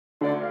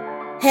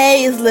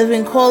Hey, it's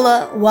Living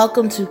Cola.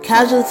 Welcome to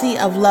Casualty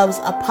of Love's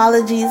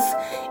Apologies.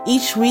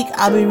 Each week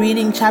I'll be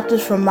reading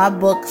chapters from my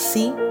book,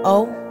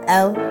 COLA.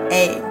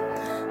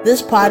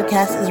 This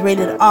podcast is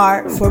rated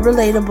R for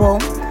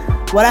relatable.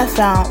 What I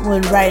found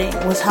when writing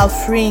was how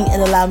freeing it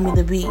allowed me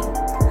to be.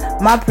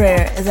 My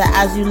prayer is that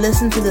as you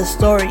listen to this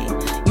story,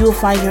 you will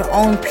find your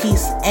own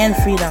peace and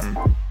freedom.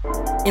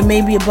 It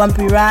may be a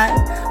bumpy ride,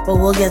 but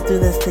we'll get through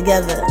this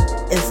together.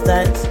 It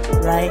starts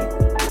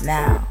right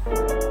now.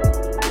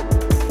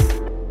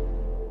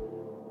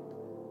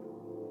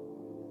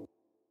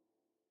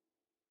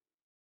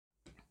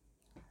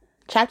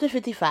 Chapter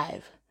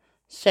 55,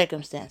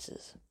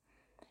 Circumstances.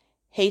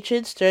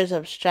 Hatred stirs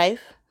up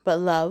strife, but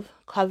love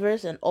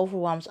covers and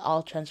overwhelms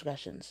all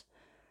transgressions,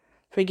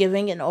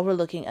 forgiving and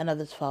overlooking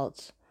another's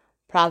faults.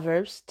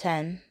 Proverbs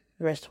 10,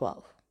 verse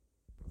 12.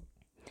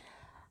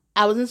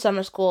 I was in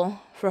summer school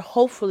for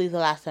hopefully the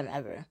last time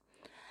ever.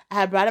 I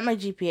had brought up my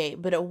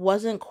GPA, but it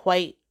wasn't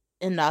quite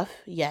enough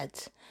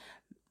yet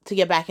to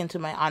get back into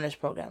my honors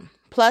program.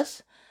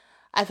 Plus,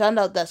 I found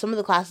out that some of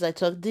the classes I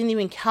took didn't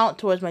even count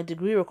towards my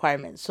degree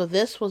requirements, so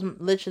this was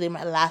literally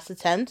my last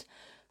attempt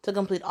to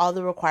complete all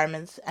the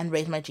requirements and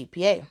raise my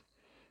GPA.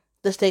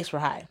 The stakes were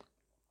high.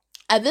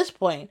 At this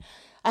point,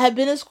 I had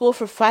been in school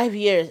for 5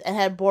 years and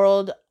had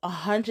borrowed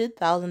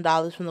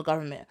 $100,000 from the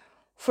government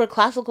for a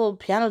classical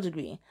piano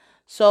degree,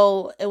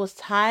 so it was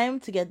time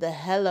to get the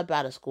hell up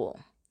out of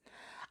school.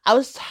 I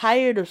was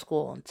tired of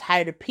school,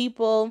 tired of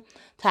people,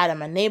 tired of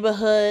my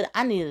neighborhood.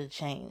 I needed a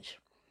change.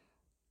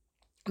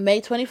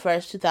 May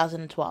 21st,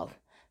 2012.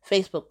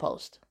 Facebook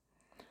post.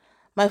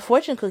 My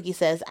fortune cookie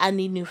says I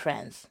need new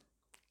friends.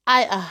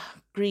 I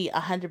agree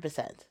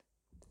 100%.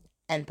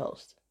 End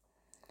post.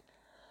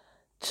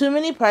 Too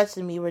many parts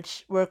of me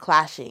were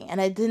clashing, and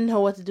I didn't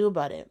know what to do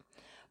about it.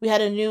 We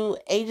had a new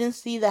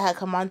agency that had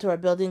come onto our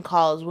building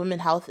called Women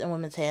Health and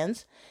Women's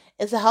Hands.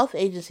 It's a health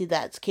agency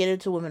that's catered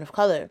to women of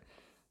color.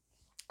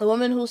 The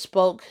woman who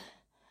spoke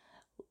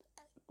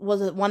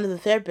was one of the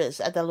therapists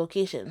at that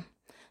location.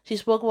 She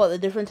spoke about the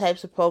different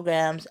types of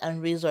programs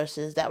and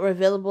resources that were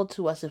available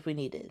to us if we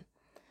needed.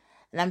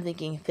 And I'm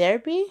thinking,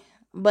 therapy?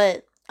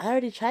 But I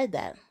already tried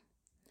that.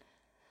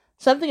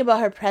 Something about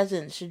her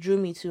presence drew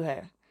me to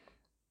her.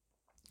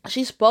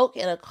 She spoke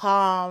in a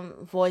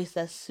calm voice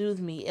that soothed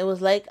me. It was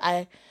like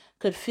I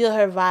could feel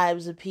her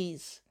vibes of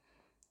peace.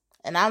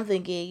 And I'm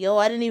thinking,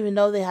 I didn't even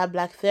know they had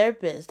black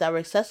therapists that were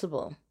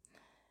accessible.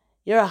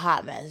 You're a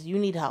hot mess. You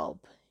need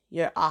help.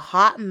 You're a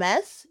hot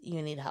mess.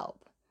 You need help.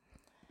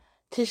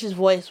 Tish's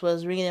voice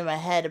was ringing in my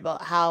head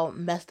about how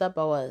messed up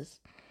I was.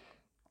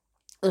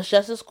 The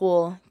stress of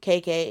school,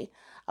 KK,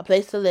 a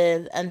place to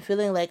live, and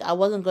feeling like I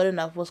wasn't good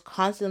enough was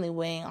constantly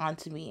weighing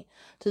onto me,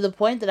 to the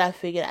point that I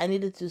figured I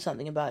needed to do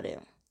something about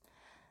it.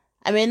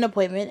 I made an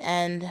appointment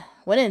and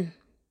went in.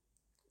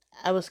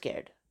 I was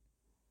scared.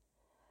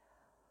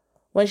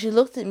 When she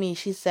looked at me,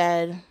 she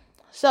said,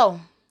 "So,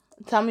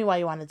 tell me why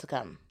you wanted to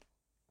come."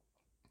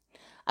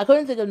 I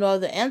couldn't think of no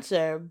other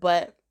answer,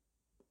 but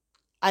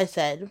I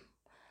said,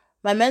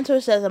 "My mentor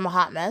says I'm a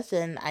hot mess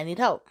and I need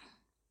help."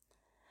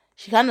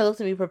 She kind of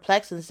looked at me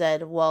perplexed and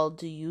said, "Well,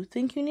 do you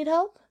think you need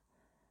help?"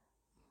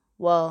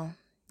 "Well,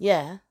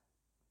 yeah."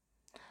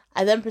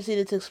 I then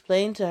proceeded to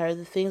explain to her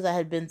the things I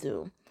had been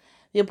through.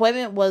 The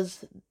appointment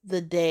was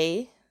the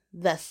day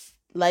that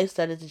life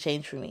started to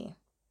change for me.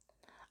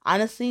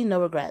 Honestly,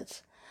 no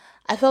regrets.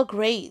 I felt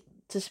great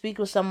to speak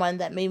with someone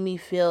that made me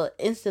feel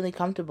instantly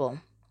comfortable.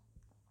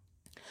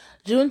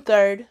 June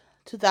 3rd,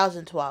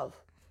 2012.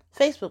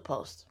 Facebook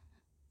post.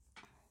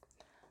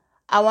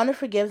 I want to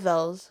forgive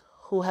those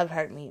who have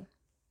hurt me,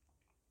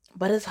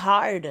 but it's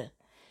hard.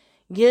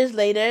 Years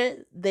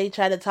later, they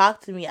try to talk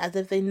to me as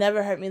if they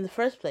never hurt me in the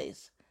first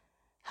place.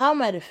 How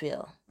am I to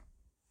feel?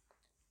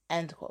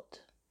 End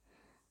quote.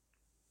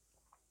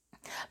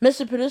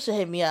 Mr. Producer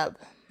hit me up,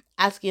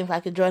 asking if I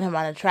could join him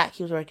on a track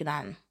he was working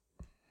on.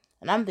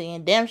 And I'm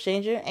thinking, damn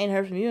stranger, ain't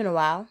heard from you in a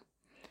while.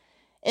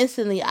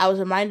 Instantly, I was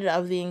reminded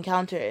of the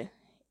encounter.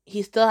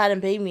 He still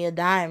hadn't paid me a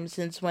dime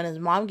since when his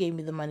mom gave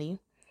me the money.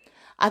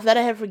 I thought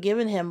I had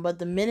forgiven him, but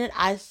the minute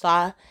I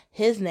saw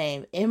his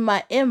name in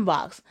my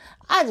inbox,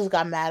 I just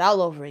got mad all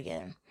over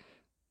again.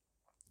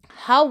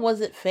 How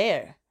was it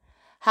fair?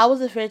 How was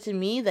it fair to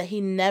me that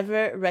he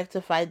never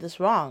rectified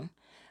this wrong?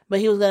 But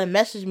he was going to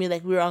message me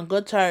like we were on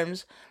good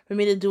terms for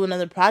me to do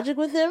another project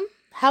with him?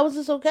 How is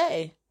this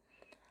okay?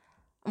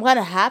 I'm kind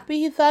of happy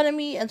he thought of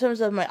me in terms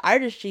of my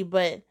artistry,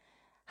 but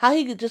how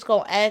he could just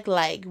go act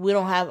like we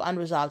don't have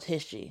unresolved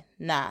history?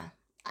 Nah,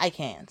 I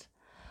can't.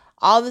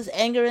 All this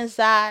anger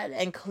inside,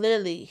 and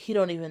clearly he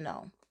don't even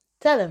know.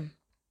 Tell him.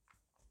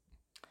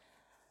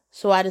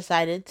 So I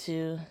decided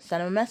to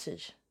send him a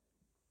message.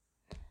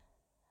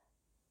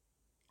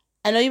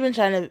 I know you've been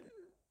trying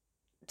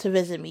to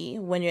visit me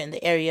when you're in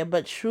the area,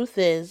 but truth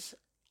is,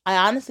 I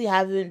honestly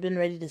haven't been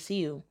ready to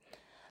see you.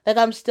 Like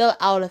I'm still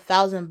out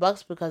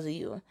 $1,000 because of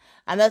you.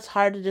 And that's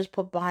hard to just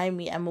put behind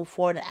me and move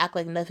forward and act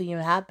like nothing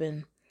even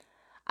happened.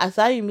 I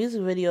saw your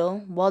music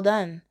video. Well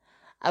done.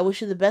 I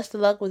wish you the best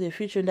of luck with your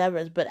future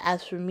endeavors, but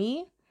as for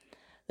me,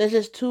 there's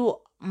just too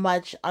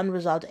much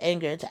unresolved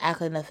anger to act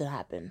like nothing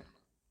happened.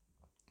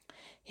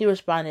 He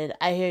responded,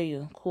 I hear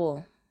you.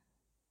 Cool.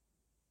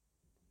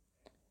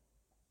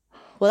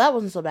 Well, that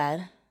wasn't so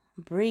bad.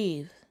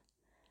 Breathe.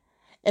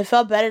 It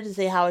felt better to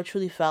say how I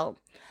truly felt.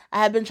 I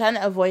had been trying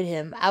to avoid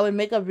him. I would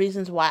make up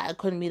reasons why I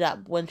couldn't meet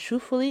up, when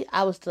truthfully,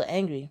 I was still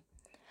angry.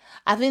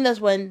 I think that's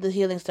when the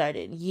healing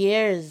started.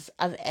 Years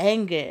of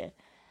anger.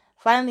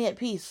 Finally at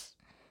peace.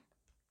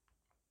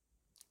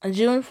 On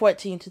June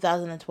 14,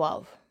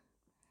 2012.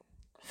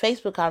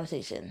 Facebook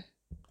conversation.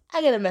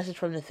 I get a message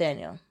from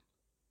Nathaniel.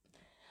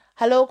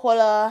 Hello,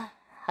 Kola.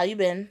 How you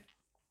been?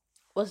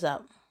 What's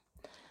up?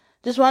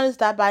 Just wanted to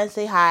stop by and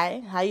say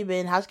hi. How you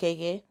been? How's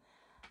KK?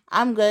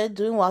 I'm good.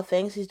 Doing well,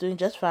 thanks. He's doing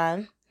just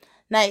fine.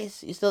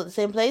 Nice. You still at the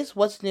same place?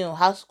 What's new?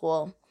 How's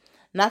school?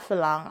 Not for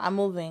long. I'm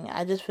moving.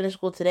 I just finished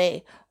school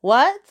today.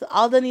 What?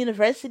 All done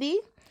university?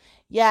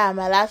 Yeah,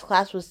 my last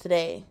class was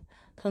today.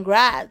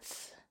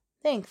 Congrats.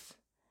 Thanks.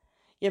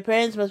 Your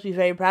parents must be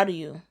very proud of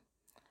you.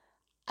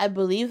 I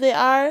believe they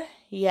are.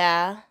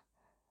 Yeah.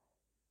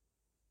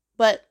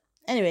 But,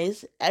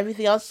 anyways,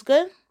 everything else is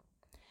good?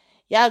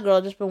 Yeah,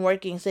 girl, just been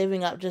working,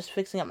 saving up, just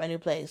fixing up my new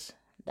place.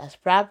 That's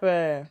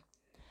proper.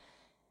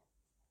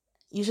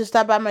 You should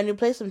stop by my new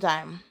place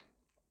sometime.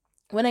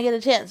 When I get a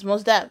chance,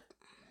 most def.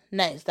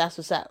 Nice, that's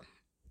what's up.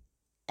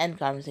 End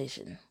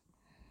conversation.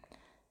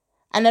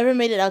 I never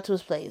made it out to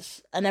his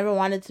place. I never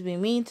wanted to be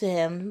mean to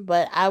him,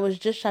 but I was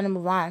just trying to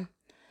move on.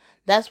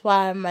 That's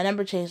why my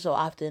number changed so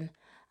often.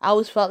 I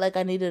always felt like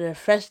I needed a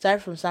fresh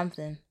start from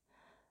something.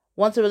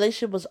 Once the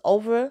relationship was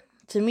over,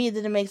 to me it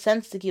didn't make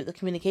sense to keep the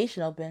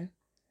communication open.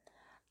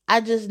 I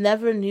just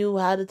never knew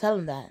how to tell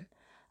him that.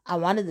 I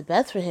wanted the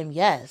best for him,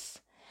 yes.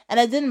 And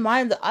I didn't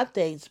mind the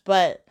updates,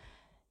 but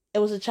it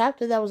was a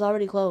chapter that was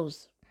already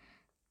closed.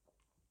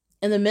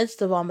 In the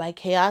midst of all my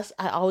chaos,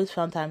 I always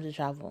found time to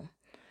travel.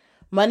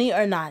 Money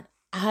or not,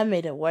 I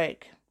made it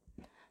work.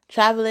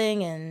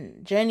 Traveling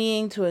and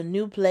journeying to a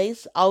new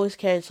place always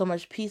carried so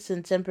much peace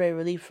and temporary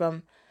relief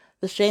from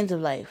the strains of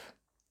life.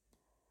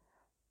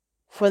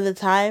 For the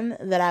time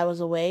that I was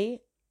away,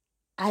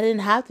 I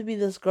didn't have to be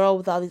this girl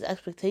with all these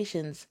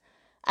expectations.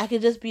 I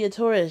could just be a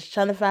tourist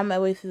trying to find my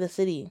way through the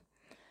city.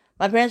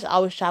 My parents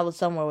always traveled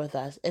somewhere with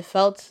us. It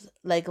felt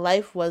like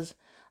life was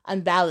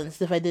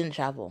unbalanced if I didn't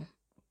travel.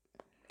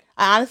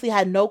 I honestly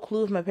had no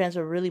clue if my parents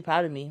were really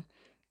proud of me.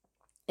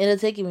 It had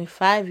taken me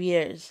 5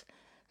 years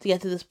to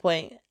get to this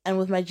point, and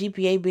with my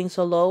GPA being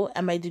so low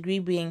and my degree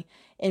being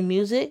in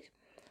music,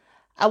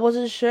 I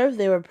wasn't sure if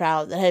they were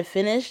proud that I had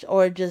finished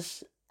or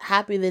just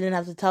happy they didn't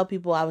have to tell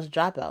people I was a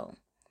dropout.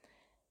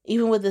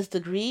 Even with this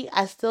degree,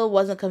 I still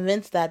wasn't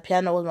convinced that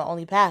piano was my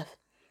only path.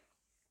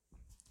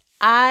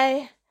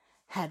 I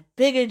had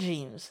bigger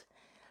dreams.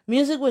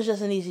 Music was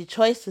just an easy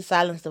choice to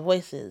silence the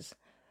voices.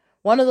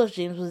 One of those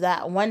dreams was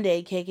that one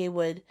day KK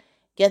would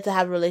get to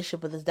have a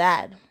relationship with his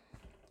dad.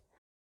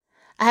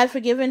 I had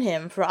forgiven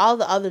him for all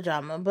the other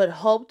drama, but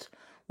hoped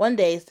one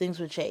day things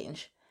would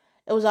change.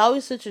 It was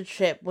always such a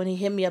trip when he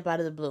hit me up out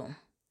of the blue.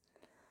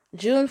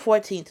 June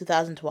 14,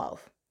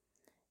 2012.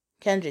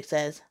 Kendrick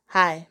says,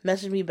 Hi,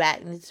 message me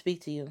back. Need to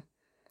speak to you.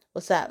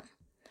 What's up?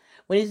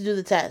 We need to do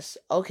the test.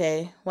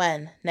 Okay,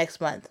 when? Next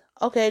month.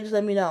 Okay, just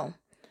let me know.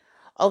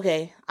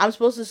 Okay, I'm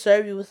supposed to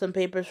serve you with some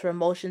papers for a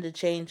motion to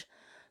change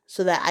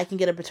so that I can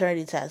get a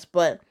paternity test,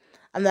 but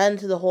I'm not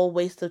into the whole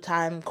waste of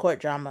time court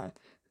drama.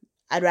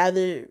 I'd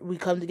rather we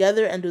come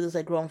together and do this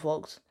like grown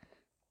folks.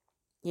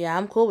 Yeah,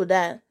 I'm cool with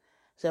that.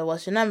 Said,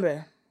 what's your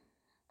number?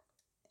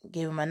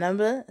 Gave him my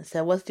number and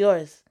said, what's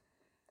yours?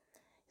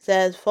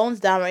 Says, phone's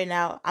down right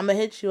now. I'm gonna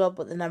hit you up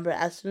with the number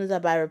as soon as I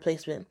buy a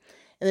replacement.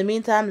 In the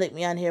meantime, link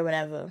me on here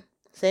whenever.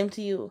 Same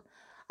to you.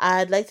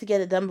 I'd like to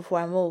get it done before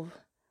I move.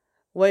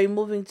 Where are you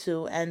moving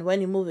to and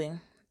when you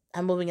moving?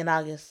 I'm moving in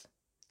August.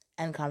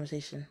 End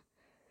conversation.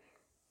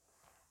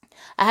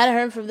 I hadn't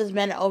heard from this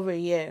man in over a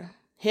year.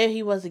 Here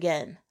he was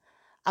again.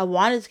 I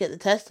wanted to get the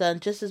test done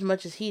just as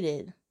much as he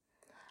did.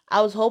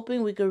 I was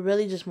hoping we could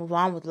really just move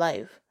on with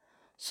life.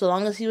 So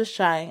long as he was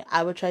trying,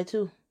 I would try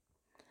too.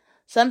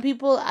 Some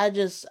people I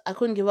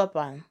couldn't give up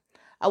on.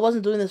 I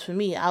wasn't doing this for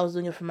me, I was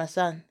doing it for my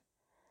son.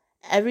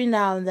 Every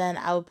now and then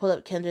I would pull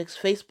up Kendrick's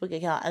Facebook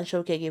account and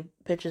show KK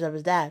pictures of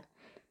his dad.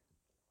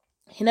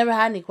 He never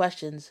had any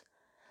questions,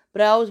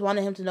 but I always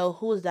wanted him to know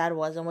who his dad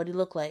was and what he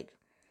looked like.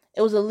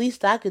 It was the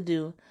least I could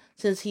do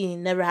since he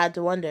never had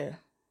to wonder.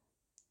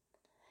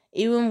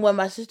 Even when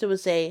my sister would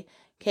say,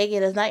 KK,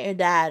 that's not your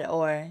dad,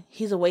 or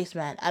he's a waste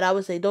man, I'd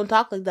always say, don't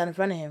talk like that in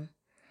front of him.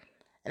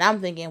 And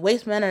I'm thinking,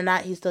 waste man or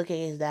not, he's still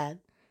KK's dad.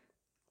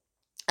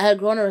 I had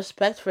grown a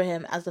respect for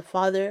him as the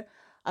father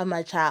of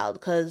my child,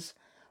 because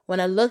when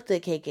I looked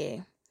at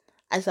KK,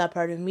 I saw a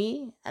part of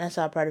me and I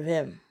saw a part of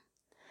him.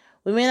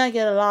 We may not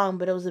get along,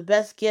 but it was the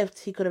best gift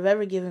he could have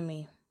ever given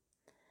me.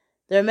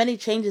 There are many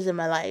changes in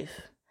my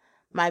life.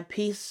 My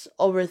peace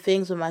over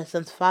things with my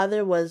son's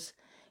father was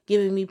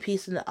giving me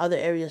peace in the other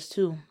areas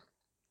too.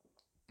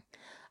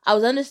 I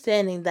was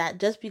understanding that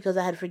just because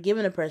I had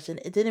forgiven a person,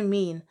 it didn't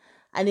mean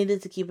I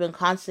needed to keep in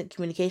constant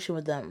communication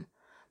with them.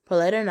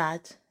 Polite or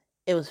not,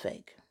 it was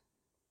fake.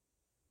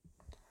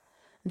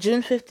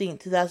 June 15th,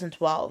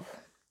 2012.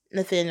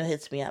 Nathaniel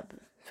hits me up.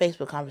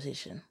 Facebook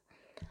conversation.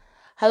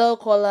 Hello,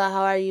 Cola.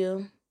 How are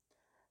you?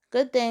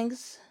 Good,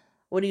 thanks.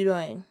 What are you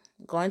doing?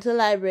 Going to the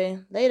library.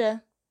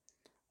 Later.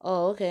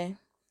 Oh, okay.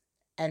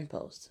 End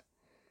post.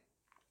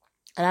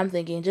 And I'm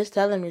thinking, just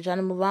tell him you're trying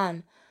to move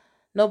on.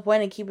 No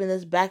point in keeping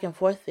this back and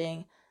forth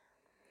thing.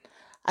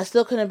 I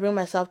still couldn't bring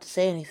myself to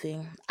say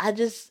anything. I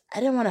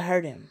didn't want to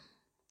hurt him.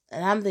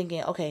 And I'm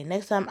thinking, okay,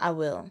 next time I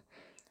will.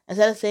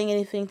 Instead of saying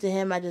anything to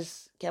him, I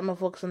just kept my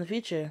focus on the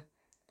future.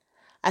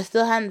 I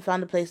still hadn't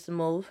found a place to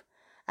move.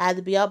 I had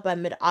to be out by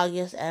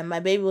mid-August, and my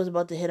baby was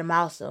about to hit a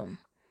milestone.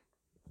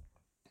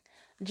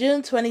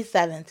 June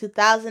 27,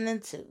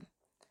 2002.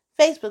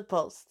 Facebook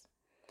post.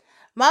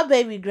 My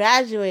baby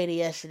graduated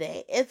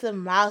yesterday. It's a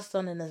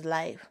milestone in his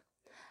life.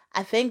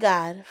 I thank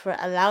God for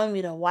allowing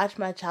me to watch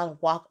my child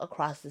walk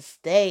across the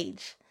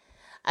stage.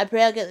 I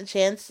pray I'll get the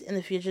chance in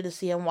the future to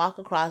see him walk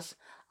across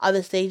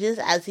other stages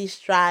as he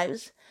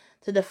strives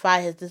to defy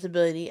his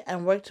disability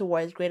and work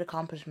towards great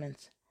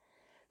accomplishments.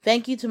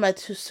 Thank you to my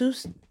two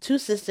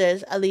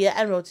sisters, Aaliyah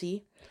and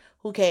Roti,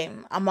 who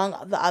came,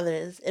 among the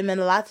others. It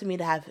meant a lot to me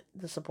to have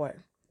the support.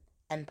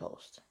 End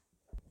post.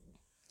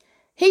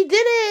 He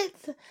did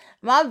it!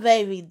 My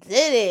baby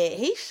did it.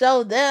 He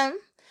showed them.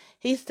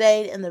 He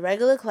stayed in the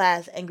regular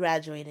class and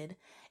graduated.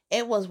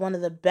 It was one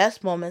of the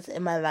best moments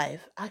in my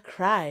life. I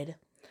cried.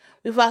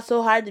 We fought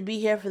so hard to be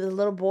here for this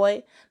little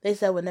boy they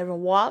said would never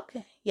walk,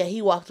 yet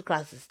he walked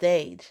across the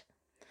stage.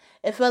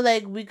 It felt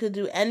like we could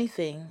do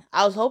anything.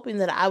 I was hoping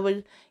that I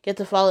would get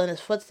to follow in his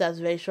footsteps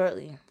very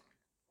shortly.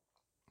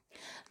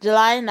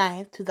 July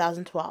 9th,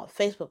 2012.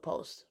 Facebook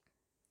post.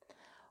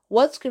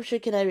 What scripture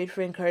can I read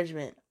for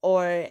encouragement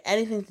or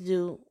anything to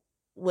do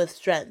with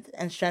strength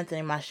and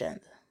strengthening my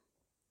strength?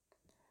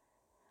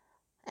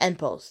 End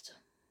post.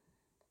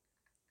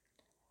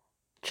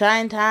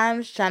 Trying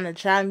times, trying to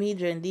try me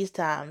during these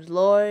times.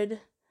 Lord,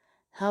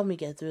 help me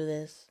get through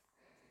this.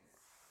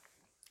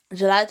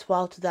 July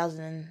 12th,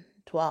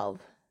 2012.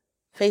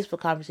 Facebook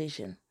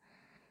conversation.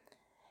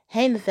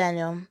 Hey,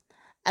 Nathaniel.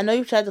 I know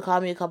you've tried to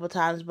call me a couple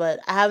times, but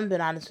I haven't been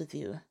honest with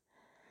you.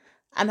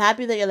 I'm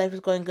happy that your life is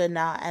going good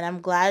now, and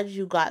I'm glad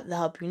you got the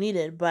help you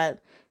needed,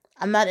 but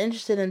I'm not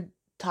interested in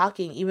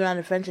talking, even on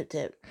a friendship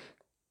tip.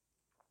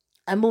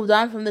 I moved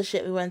on from the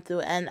shit we went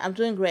through, and I'm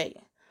doing great.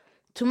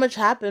 Too much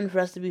happened for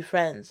us to be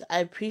friends. I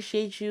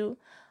appreciate you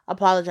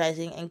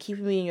apologizing and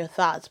keeping me in your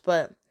thoughts,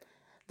 but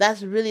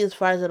that's really as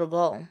far as it'll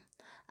go.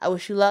 I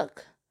wish you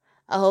luck.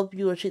 I hope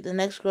you will treat the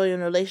next girl you're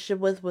in a relationship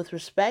with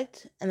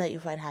respect and that you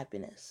find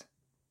happiness.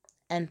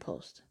 End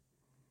post.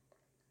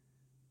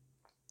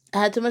 I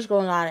had too much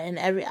going on in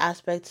every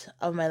aspect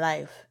of my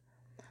life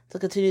to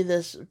continue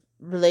this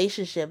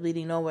relationship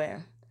leading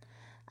nowhere.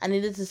 I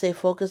needed to stay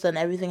focused on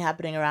everything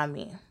happening around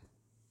me.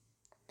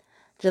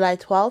 July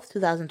 12th,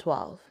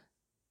 2012.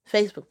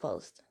 Facebook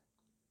post.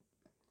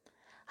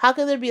 How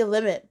can there be a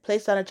limit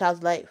placed on a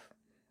child's life?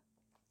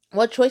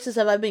 What choices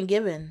have I been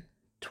given?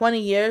 20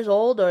 years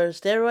old or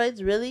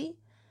steroids, really?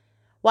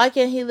 Why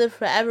can't he live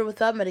forever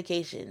without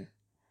medication?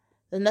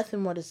 There's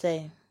nothing more to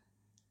say.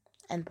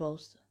 End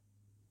post.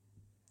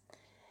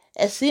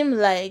 It seemed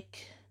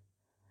like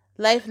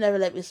life never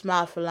let me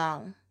smile for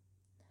long.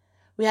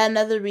 We had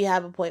another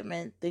rehab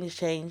appointment. Things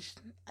changed.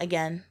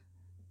 Again.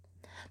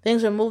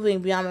 Things were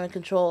moving beyond my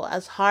control.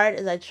 As hard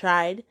as I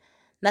tried,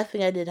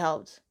 nothing I did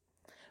helped.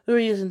 We were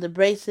using the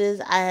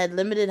braces. I had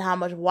limited how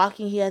much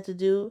walking he had to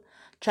do.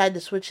 Tried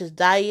to switch his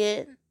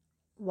diet.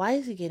 Why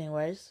is he getting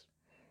worse?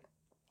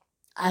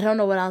 I don't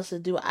know what else to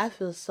do. I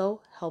feel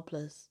so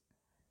helpless.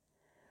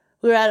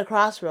 We were at a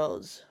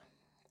crossroads.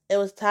 It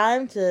was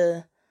time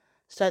to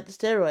start the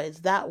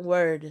steroids. That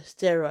word,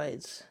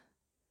 steroids.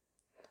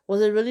 Was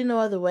there really no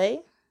other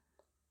way?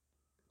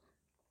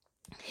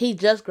 He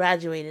just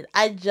graduated.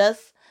 I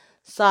just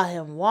saw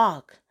him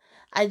walk.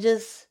 I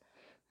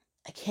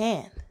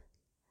can't.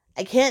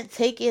 I can't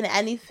take in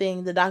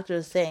anything the doctor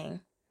is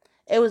saying.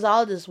 It was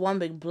all just one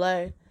big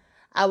blur.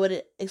 I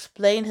would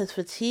explain his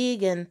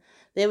fatigue and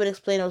they would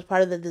explain it was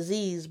part of the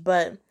disease,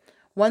 but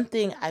one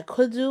thing I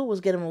could do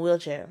was get him a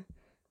wheelchair.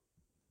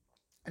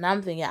 And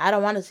I'm thinking, I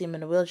don't want to see him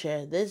in a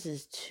wheelchair. This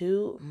is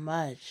too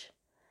much.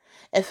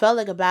 It felt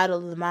like a battle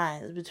of the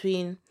minds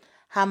between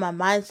how my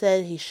mind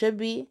said he should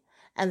be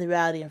and the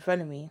reality in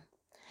front of me.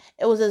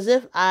 It was as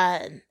if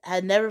I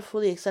had never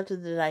fully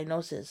accepted the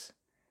diagnosis.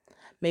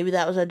 Maybe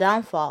that was our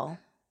downfall,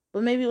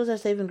 but maybe it was our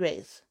saving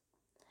grace.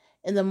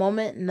 In the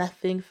moment,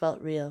 nothing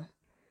felt real.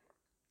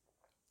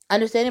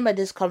 Understanding my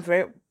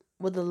discomfort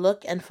with the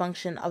look and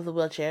function of the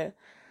wheelchair,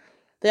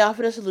 they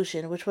offered a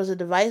solution, which was a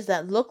device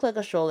that looked like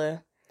a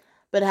stroller,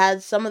 but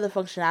had some of the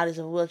functionalities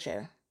of a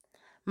wheelchair.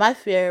 My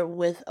fear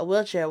with a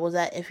wheelchair was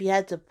that if he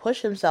had to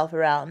push himself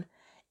around,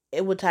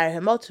 it would tire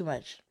him out too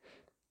much.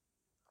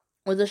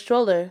 With a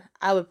stroller,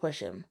 I would push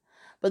him,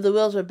 but the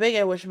wheels were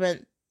bigger, which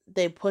meant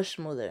they pushed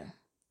smoother.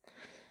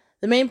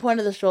 The main point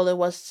of the stroller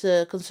was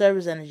to conserve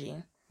his energy.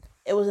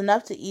 It was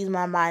enough to ease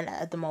my mind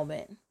at the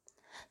moment.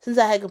 Since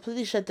I had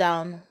completely shut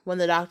down when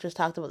the doctors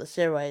talked about the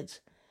steroids,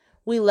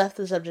 we left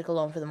the subject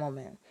alone for the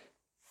moment.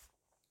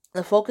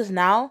 The focus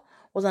now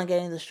was on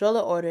getting the stroller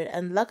ordered,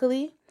 and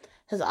luckily,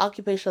 his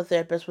occupational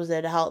therapist was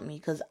there to help me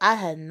because I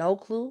had no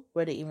clue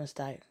where to even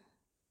start.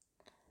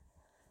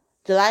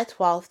 July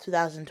 12th,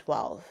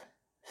 2012.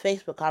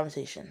 Facebook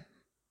conversation.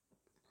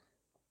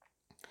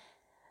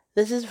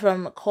 This is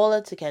from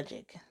Cola to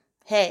Kendrick.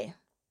 Hey,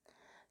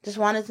 just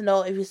wanted to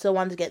know if you still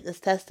wanted to get this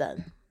test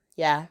done.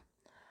 Yeah.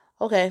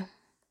 Okay.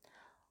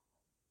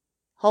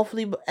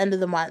 Hopefully end of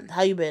the month.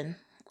 How you been?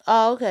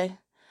 Oh, okay.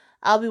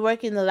 I'll be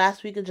working the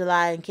last week of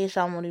July and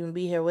Keishawn won't even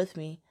be here with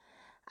me.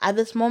 At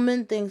this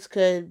moment, things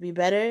could be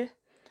better.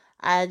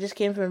 I just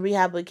came from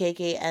rehab with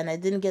KK and I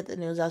didn't get the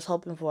news I was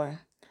hoping for.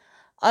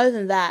 Other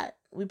than that,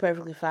 we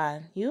perfectly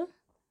fine. You?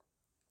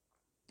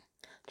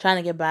 Trying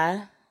to get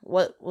by?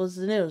 What was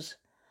the news?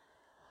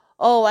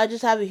 Oh, I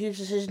just have a huge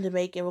decision to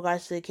make in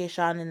regards to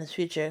Keishawn in his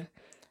future.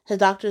 His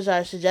doctors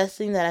are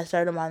suggesting that I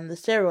start him on the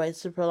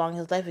steroids to prolong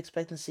his life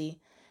expectancy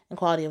and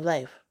quality of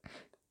life.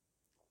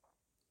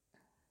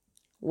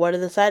 What are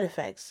the side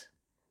effects?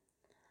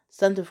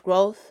 Stunt of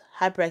growth,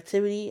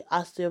 hyperactivity,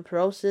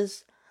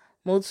 osteoporosis,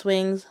 mood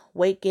swings,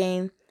 weight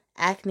gain,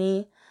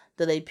 acne,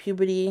 delayed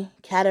puberty,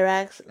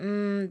 cataracts.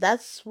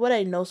 That's what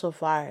I know so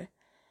far.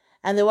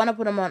 And they want to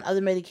put him on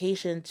other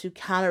medication to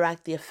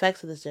counteract the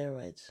effects of the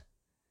steroids.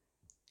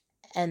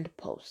 End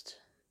post.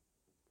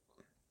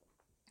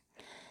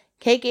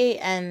 KK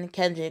and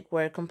Kendrick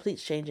were complete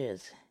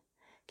strangers.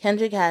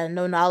 Kendrick had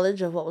no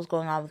knowledge of what was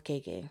going on with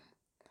KK.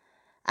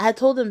 I had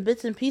told him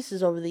bits and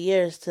pieces over the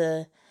years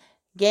to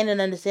gain an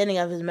understanding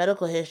of his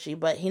medical history,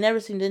 but he never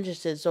seemed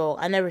interested, so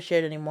I never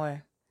shared any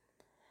more.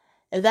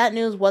 If that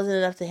news wasn't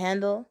enough to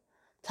handle,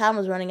 time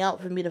was running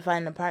out for me to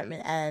find an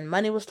apartment, and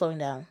money was slowing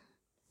down.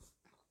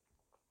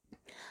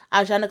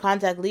 I was trying to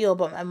contact Leo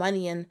about my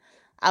money, and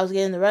I was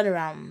getting the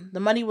runaround. The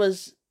money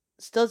was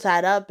still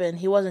tied up, and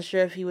he wasn't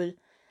sure if he would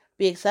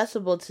be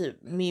accessible to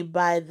me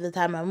by the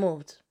time I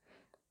moved.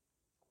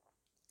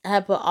 I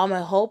had put all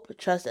my hope,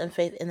 trust, and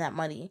faith in that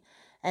money,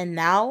 and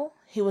now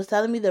he was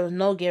telling me there was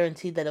no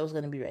guarantee that it was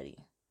going to be ready.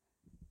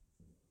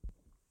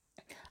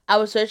 I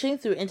was searching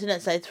through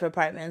internet sites for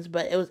apartments,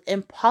 but it was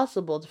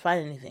impossible to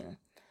find anything.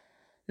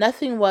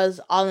 Nothing was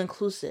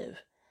all-inclusive.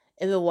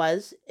 If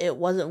it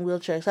wasn't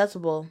wheelchair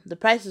accessible, the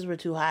prices were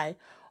too high,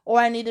 or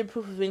I needed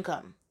proof of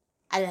income.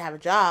 I didn't have a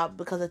job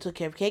because I took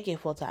care of KK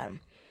full-time.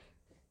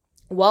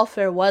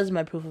 Welfare was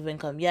my proof of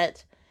income,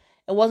 yet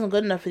it wasn't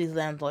good enough for these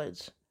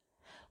landlords.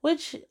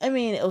 Which,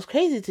 it was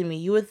crazy to me.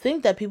 You would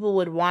think that people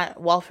would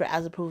want welfare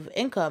as a proof of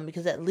income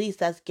because at least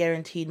that's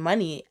guaranteed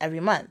money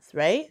every month,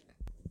 right?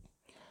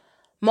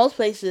 Most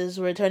places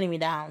were turning me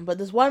down, but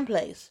this one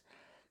place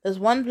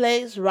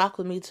rocked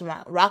me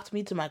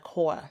to my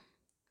core.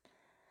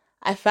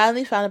 I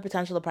finally found a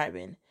potential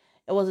apartment.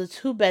 It was a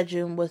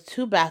 2-bedroom with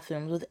 2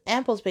 bathrooms with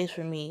ample space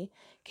for me,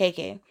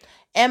 KK,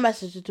 and my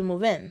sister to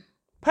move in.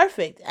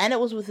 Perfect, and it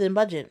was within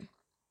budget.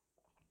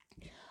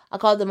 I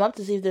called them up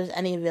to see if there was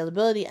any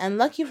availability, and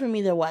lucky for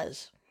me there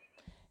was.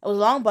 It was a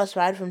long bus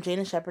ride from Jane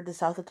and Shepherd to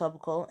South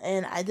Etobicoke,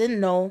 and I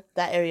didn't know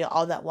that area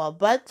all that well,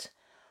 but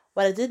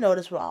what I did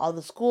notice were all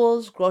the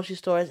schools, grocery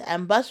stores,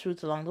 and bus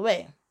routes along the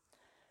way.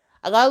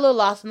 I got a little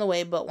lost on the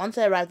way, but once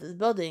I arrived at the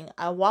building,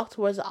 I walked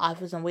towards the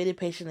office and waited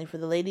patiently for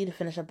the lady to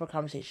finish up her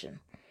conversation.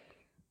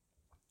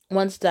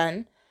 Once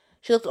done,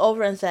 she looked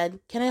over and said,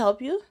 "Can I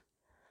help you?"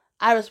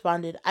 I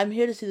responded, "I'm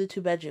here to see the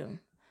 2-bedroom."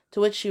 To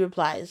which she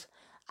replies,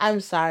 "I'm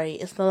sorry,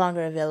 it's no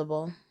longer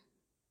available."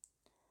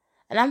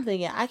 And I'm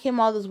thinking, I came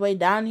all this way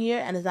down here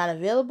and it's not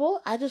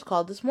available? I just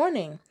called this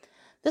morning.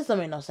 This don't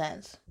make no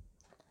sense.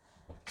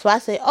 So I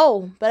say,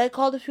 "Oh, but I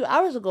called a few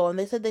hours ago and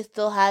they said they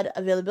still had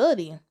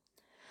availability."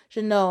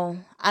 She,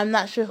 "No, I'm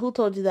not sure who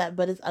told you that,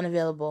 but it's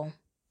unavailable."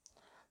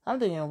 I'm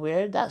thinking,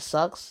 weird, that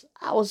sucks.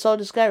 I was so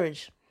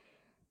discouraged.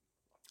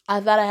 I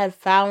thought I had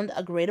found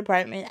a great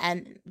apartment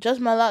and just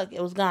my luck,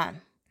 it was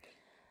gone.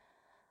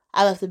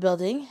 I left the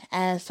building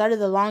and started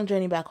the long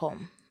journey back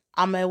home.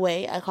 On my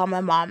way, I called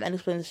my mom and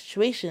explained the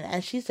situation,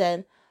 and she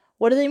said,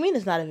 "What do they mean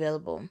it's not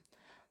available?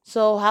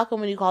 So how come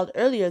when you called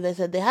earlier they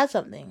said they had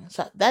something?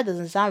 So that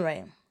doesn't sound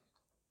right."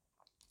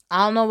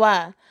 I don't know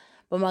why,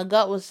 but my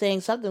gut was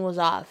saying something was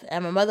off,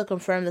 and my mother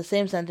confirmed the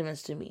same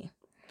sentiments to me.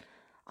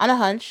 On a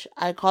hunch,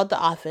 I called the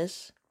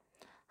office.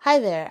 "Hi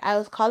there, I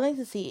was calling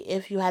to see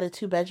if you had a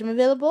 2-bedroom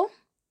available."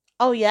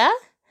 "Oh, yeah?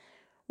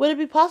 Would it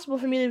be possible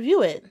for me to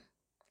view it?"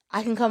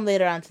 "I can come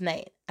later on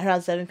tonight,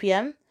 around 7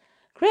 p.m.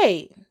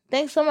 "Great.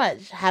 Thanks so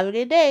much. Have a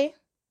great day."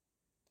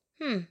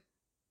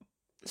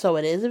 So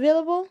it is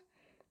available?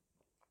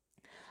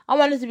 I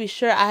wanted to be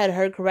sure I had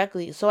heard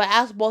correctly, so I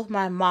asked both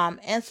my mom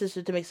and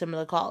sister to make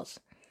similar calls.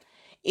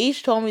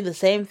 Each told me the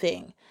same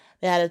thing.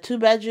 They had a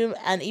 2-bedroom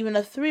and even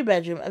a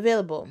 3-bedroom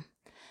available.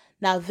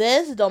 Now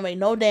this don't make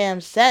no damn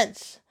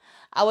sense.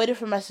 I waited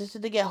for my sister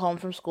to get home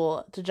from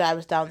school to drive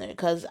us down there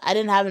because I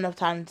didn't have enough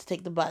time to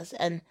take the bus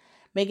and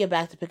make it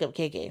back to pick up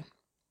KK.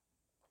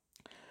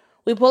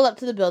 We pulled up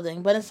to the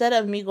building, but instead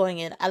of me going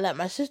in, I let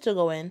my sister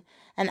go in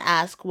and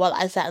ask while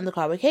I sat in the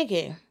car with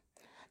KK.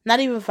 Not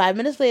even 5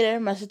 minutes later,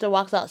 my sister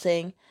walks out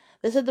saying,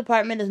 "This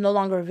apartment is no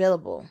longer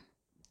available."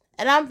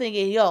 And I'm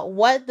thinking, yo,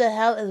 what the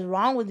hell is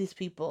wrong with these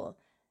people?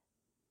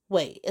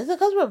 Wait, is it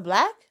because we're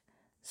black?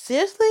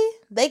 Seriously?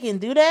 They can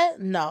do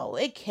that? No,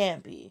 it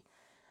can't be.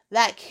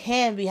 That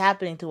can be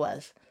happening to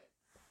us.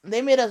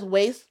 They made us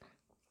waste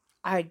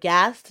our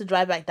gas to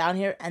drive back down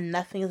here and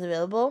nothing is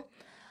available.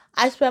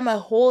 I spent my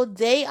whole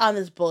day on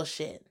this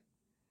bullshit.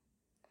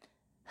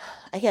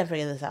 I can't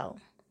figure this out.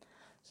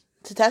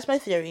 To test my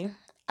theory,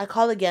 I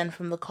called again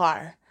from the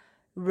car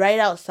right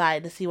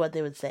outside to see what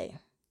they would say.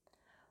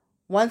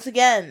 Once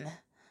again,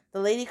 the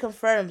lady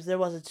confirms there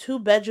was a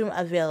 2-bedroom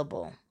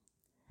available.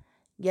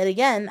 Yet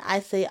again,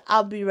 I say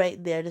I'll be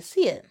right there to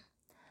see it.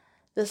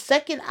 The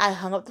second I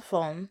hung up the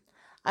phone,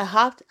 I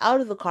hopped out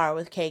of the car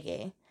with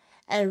KK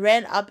and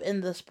ran up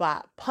in the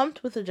spot,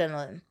 pumped with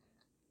adrenaline.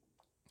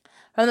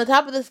 From the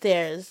top of the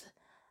stairs,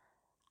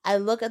 I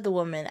looked at the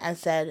woman and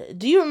said,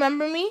 "Do you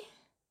remember me?"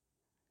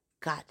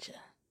 Gotcha.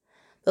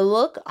 The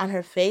look on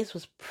her face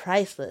was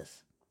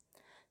priceless.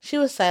 She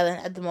was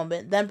silent at the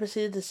moment, then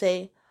proceeded to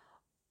say,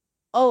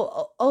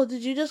 Oh,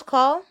 did you just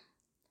call?" I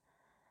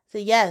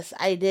said, "Yes,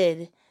 I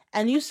did.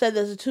 And you said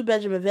there's a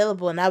 2-bedroom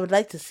available and I would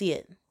like to see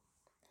it."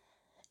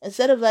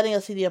 Instead of letting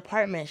us see the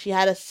apartment, she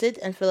had us sit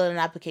and fill out an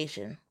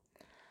application.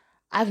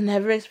 I've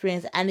never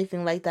experienced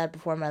anything like that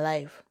before in my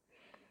life.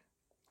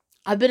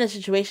 I've been in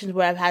situations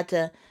where I've had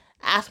to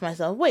ask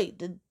myself, wait,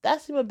 did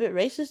that seem a bit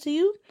racist to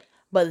you?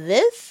 But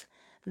this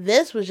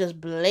was just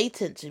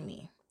blatant to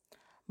me.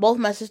 Both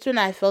my sister and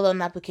I filled out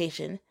an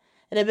application.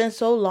 It had been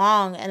so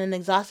long and an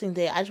exhausting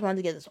day, I just wanted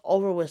to get this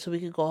over with so we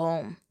could go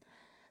home.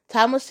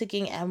 Time was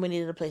ticking and we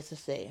needed a place to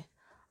stay.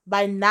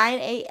 By 9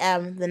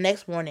 a.m. the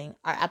next morning,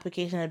 our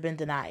application had been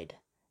denied.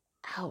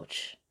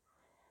 Ouch.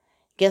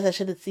 Guess I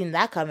should have seen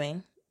that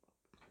coming.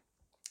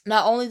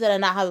 Not only did I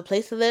not have a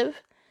place to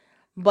live,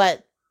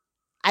 but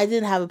I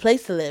didn't have a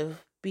place to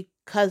live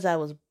because I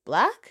was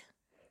black?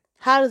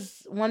 How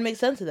does one make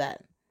sense of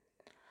that?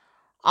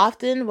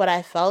 Often when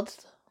I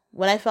felt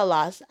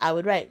lost, I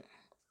would write.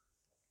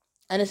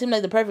 And it seemed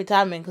like the perfect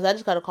timing because I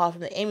just got a call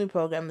from the Amy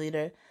program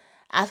leader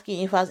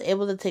asking if I was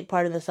able to take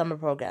part in the summer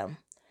program.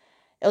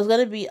 It was going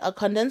to be a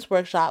condensed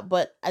workshop,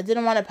 but I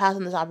didn't want to pass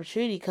on this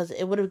opportunity because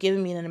it would have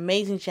given me an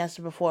amazing chance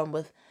to perform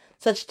with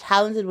such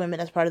talented women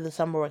as part of the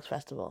Summer Works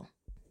Festival.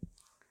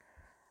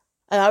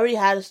 I already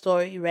had a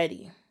story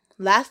ready.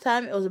 Last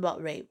time it was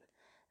about rape.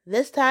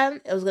 This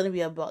time it was going to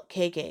be about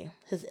KK,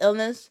 his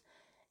illness,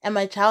 and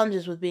my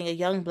challenges with being a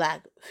young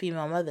black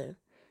female mother.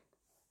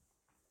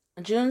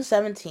 June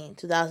 17,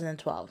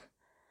 2012.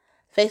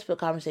 Facebook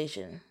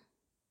conversation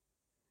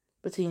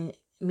between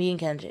me and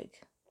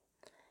Kendrick.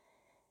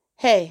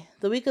 Hey,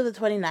 the week of the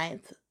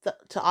 29th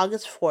to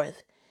August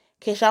 4th,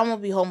 Keishan will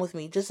be home with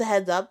me. Just a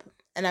heads up,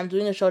 and I'm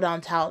doing a show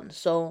downtown,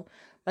 so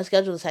my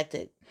schedule is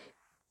hectic.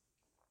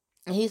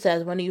 And he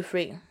says, when are you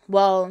free?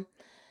 Well,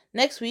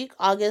 next week,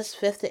 August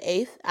 5th to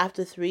 8th,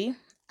 after 3.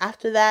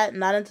 After that,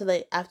 not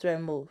until after I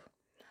move.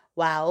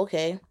 Wow,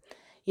 okay.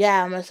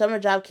 Yeah, my summer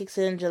job kicks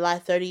in July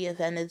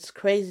 30th, and it's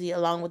crazy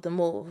along with the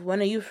move.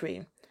 When are you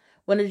free?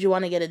 When did you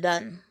want to get it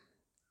done?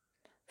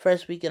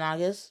 First week in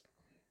August.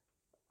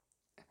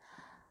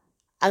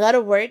 I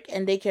gotta work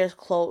and daycare is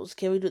closed.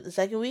 Can we do it the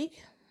second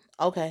week?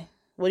 Okay.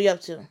 What are you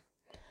up to?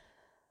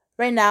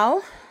 Right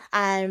now,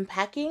 I'm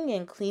packing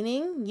and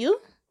cleaning. You?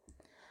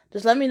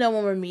 Just let me know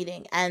when we're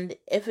meeting and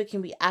if it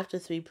can be after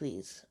 3,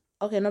 please.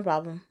 Okay, no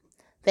problem.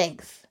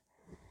 Thanks.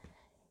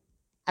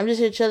 I'm just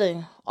here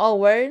chilling. Oh,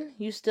 word?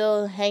 You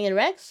still hanging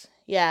Rex?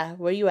 Yeah,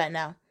 where you at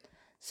now?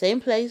 Same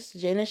place,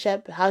 Jane and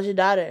Shep. How's your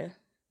daughter?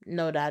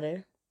 No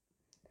daughter.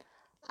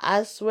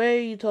 I swear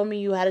you told me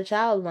you had a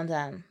child one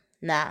time.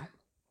 Nah.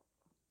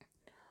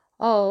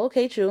 Oh,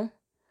 okay, true.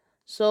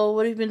 So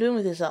what have you been doing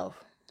with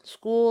yourself?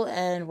 School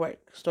and work.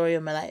 Story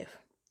of my life.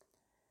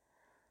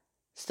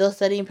 Still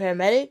studying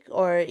paramedic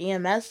or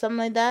EMS, something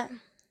like that?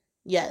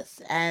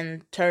 Yes,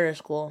 and Turner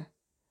School.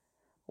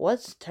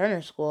 What's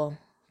Turner School?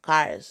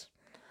 Cars.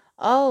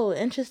 Oh,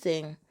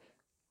 interesting.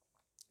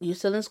 You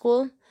still in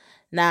school?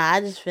 Nah,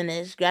 I just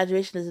finished.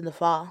 Graduation is in the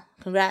fall.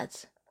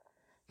 Congrats.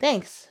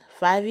 Thanks.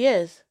 5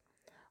 years.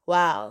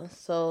 Wow.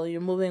 So you're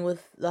moving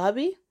with the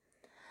hubby?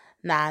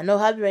 Nah, no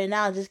hubby right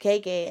now, just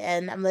KK,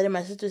 and I'm letting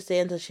my sister stay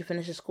until she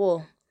finishes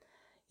school.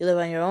 You live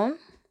on your own?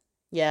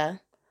 Yeah.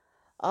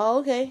 Oh,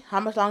 okay. How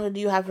much longer do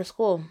you have for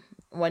school?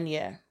 1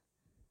 year.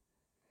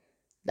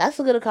 That's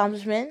a good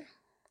accomplishment.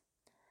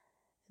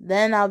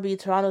 Then I'll be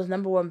Toronto's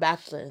 #1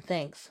 bachelor.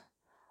 Thanks.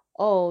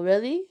 Oh,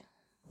 really?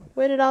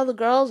 Where did all the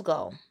girls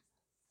go?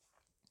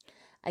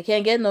 I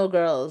can't get no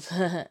girls.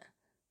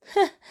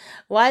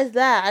 Why is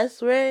that? I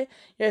swear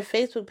your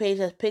Facebook page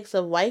has pics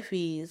of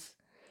wifeys.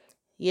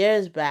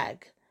 Years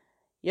back.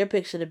 Your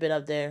pic should have been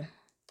up there.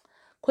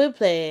 Quit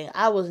playing.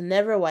 I was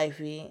never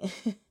wifey.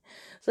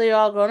 So you're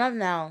all grown up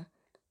now.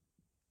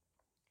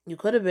 You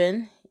could have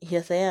been.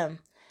 Yes, I am.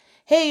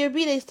 Hey, your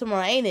B-day's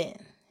tomorrow, ain't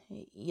it?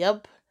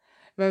 Yup.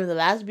 Remember the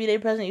last B-day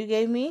present you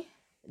gave me?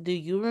 Do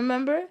you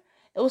remember?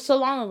 It was so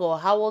long ago.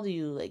 How old are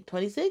you? Like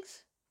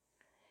 26?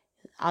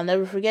 I'll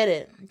never forget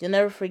it. You'll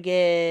never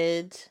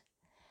forget.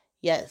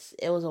 Yes,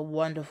 it was a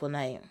wonderful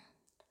night.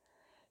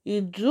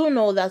 You do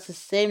know that's the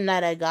same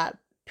night I got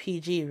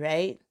PG,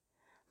 right?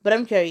 But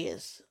I'm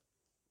curious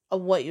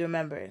of what you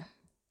remember.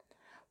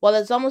 Well,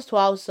 it's almost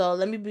 12, so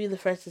let me be the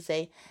first to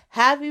say,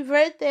 Happy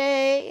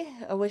birthday!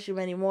 I wish you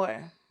many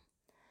more.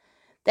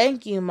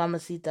 Thank you,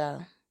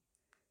 Mamacita.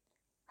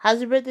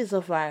 How's your birthday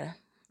so far?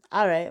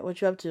 Alright,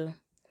 what you up to?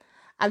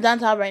 I'm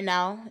downtown right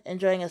now,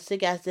 enjoying a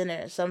sick ass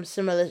dinner, some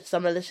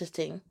delicious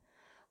thing.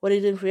 What are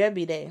you doing for your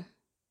B-Day?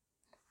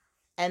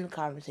 End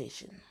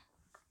conversation.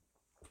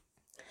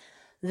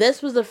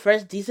 This was the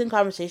first decent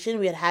conversation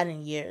we had had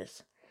in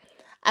years.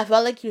 I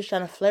felt like he was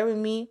trying to flirt with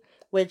me,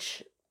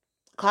 which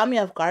caught me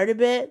off guard a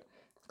bit,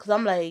 because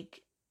I'm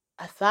like,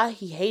 I thought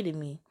he hated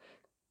me.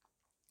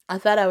 I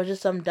thought I was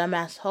just some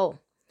dumbass hoe.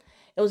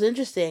 It was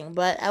interesting,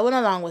 but I went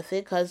along with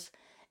it because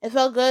it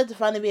felt good to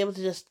finally be able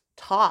to just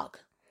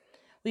talk.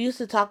 We used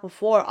to talk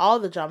before all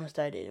the drama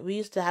started. We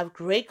used to have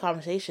great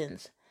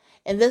conversations.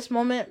 In this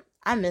moment,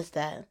 I miss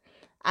that.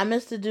 I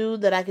miss the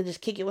dude that I could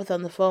just kick it with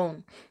on the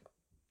phone.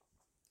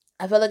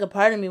 I felt like a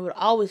part of me would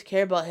always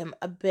care about him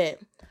a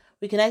bit.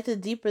 We connected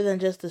deeper than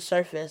just the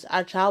surface.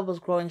 Our child was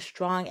growing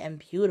strong and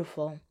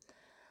beautiful.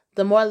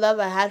 The more love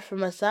I had for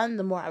my son,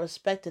 the more I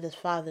respected his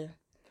father.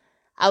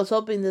 I was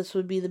hoping this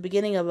would be the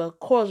beginning of a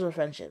cordial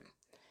friendship.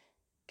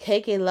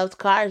 KK loved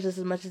cars just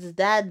as much as his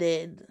dad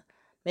did.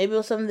 Maybe it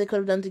was something they could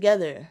have done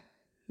together.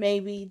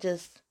 Maybe,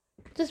 just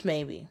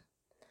maybe.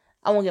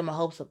 I won't get my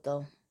hopes up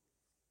though.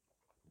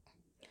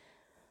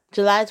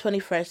 July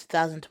 21st,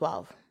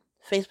 2012.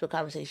 Facebook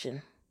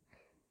conversation.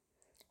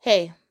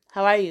 Hey,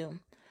 how are you?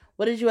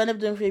 What did you end up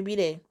doing for your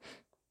B-Day?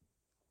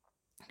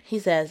 He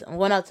says, I'm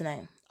going out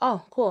tonight.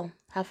 Oh, cool.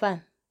 Have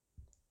fun.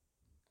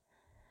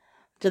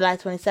 July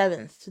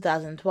 27th,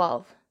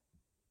 2012.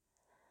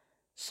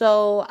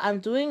 So, I'm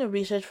doing a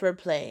research for a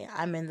play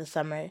I'm in the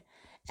summer,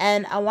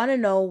 and I want to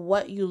know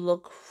what you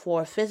look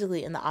for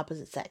physically in the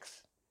opposite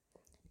sex.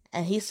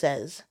 And he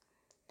says,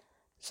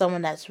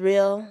 someone that's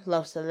real,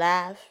 loves to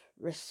laugh,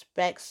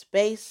 respects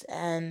space,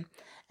 and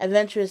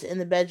adventurous in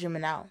the bedroom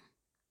and out.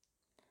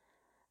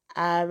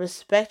 I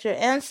respect your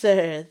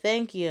answer.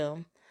 Thank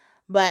you.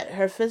 But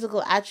her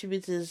physical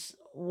attributes is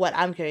what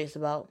I'm curious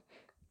about.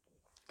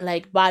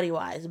 Like body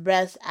wise,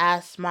 breast,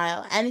 ass,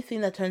 smile, anything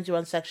that turns you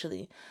on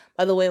sexually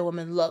by the way a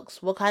woman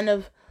looks. What kind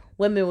of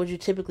women would you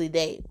typically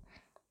date?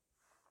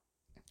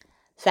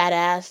 Fat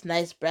ass,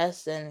 nice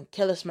breasts, and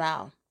killer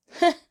smile.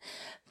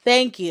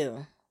 Thank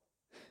you.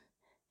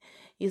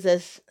 He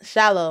says,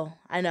 shallow.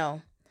 I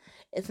know.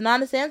 It's an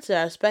honest answer.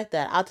 I respect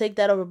that. I'll take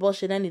that over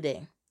bullshit any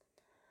day.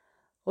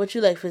 What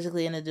you like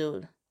physically in a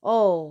dude?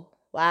 Oh,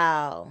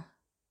 wow.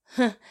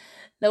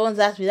 No one's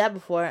asked me that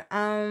before.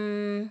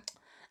 I'm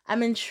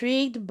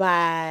intrigued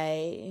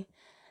by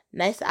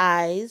nice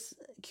eyes,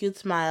 cute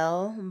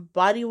smile,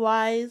 body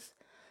wise,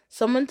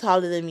 someone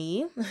taller than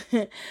me,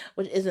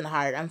 which isn't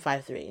hard. I'm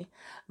 5'3".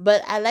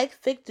 But I like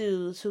thick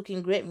dudes who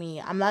can grip me.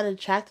 I'm not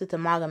attracted to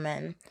MAGA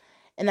men.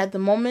 And at the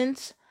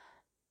moment,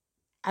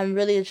 I'm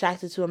really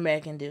attracted to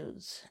American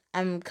dudes.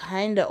 I'm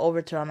kind of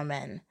over Toronto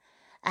men.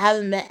 I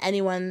haven't met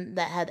anyone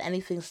that had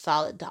anything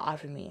solid to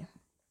offer me.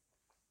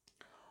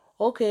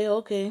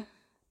 Okay.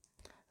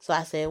 So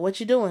I said, what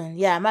you doing?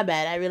 Yeah, my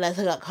bad. I realized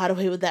I got caught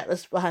away with that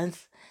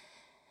response.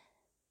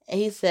 And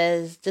he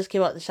says, just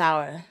came out the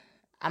shower.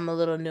 I'm a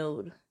little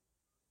nude.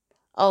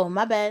 Oh,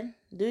 my bad.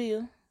 Do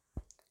you?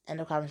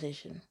 End of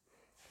conversation.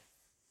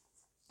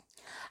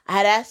 I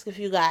had asked a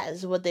few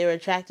guys what they were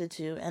attracted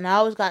to, and I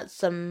always got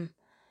some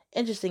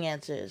interesting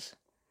answers.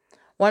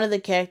 One of the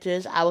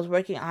characters I was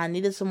working on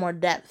needed some more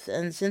depth,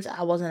 and since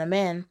I wasn't a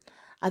man,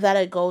 I thought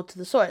I'd go to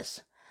the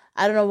source.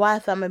 I don't know why I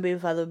thought my baby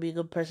father would be a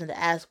good person to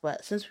ask,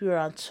 but since we were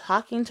on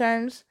talking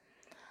terms,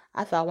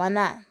 I thought, why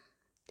not?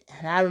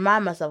 And I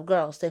remind myself,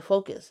 girl, stay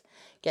focused.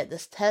 Get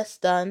this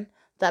test done.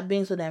 Stop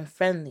being so damn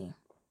friendly.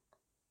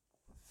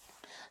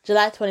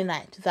 July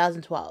 29th,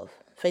 2012.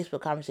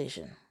 Facebook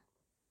conversation.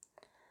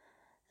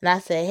 And I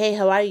say, hey,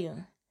 how are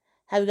you?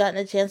 Have you gotten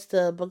a chance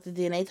to book the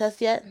DNA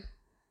test yet?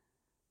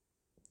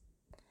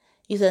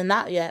 He said,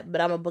 not yet, but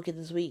I'm going to book it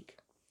this week.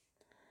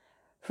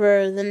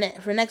 For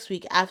next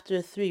week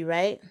after 3,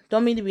 right?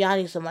 Don't mean to be on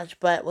you so much,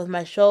 but with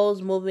my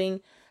shows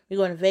moving, we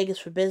going to Vegas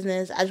for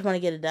business, I just want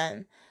to get it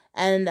done.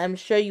 And I'm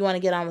sure you want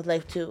to get on with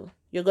life too.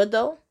 You're good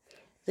though?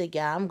 He's like,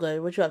 yeah, I'm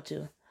good. What you up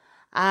to?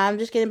 I'm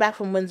just getting back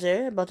from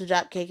Windsor, about to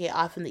drop KK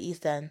off in the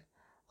East End.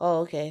 Oh,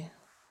 okay.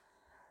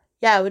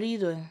 Yeah, what are you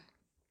doing?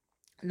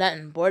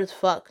 Nothing. Bored as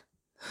fuck.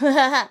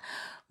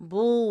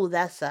 Boo,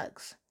 that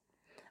sucks.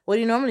 What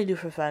do you normally do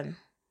for fun?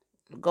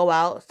 Go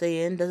out,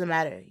 stay in, doesn't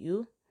matter.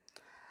 You?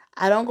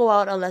 I don't go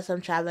out unless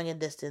I'm traveling a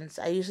distance.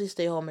 I usually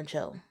stay home and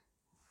chill.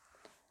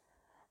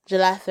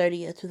 July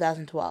 30th,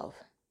 2012.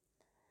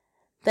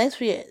 Thanks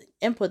for your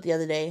input the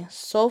other day.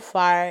 So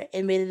far,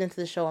 it made it into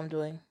the show I'm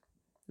doing.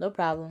 No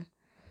problem.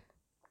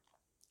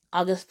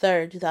 August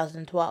 3rd,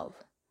 2012.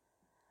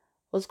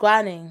 What's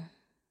grinding?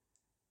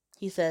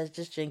 He says,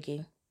 just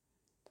drinking.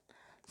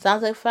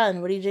 Sounds like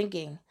fun. What are you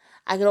drinking?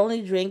 I can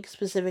only drink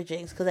specific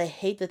drinks because I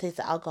hate the taste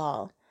of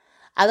alcohol.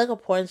 I like a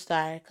porn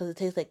star because it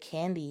tastes like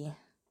candy.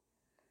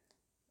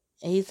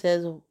 And he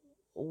says,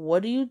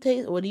 "What do you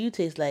taste? What do you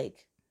taste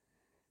like?"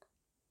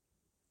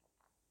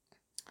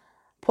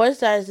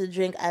 Pornstar is the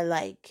drink I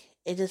like.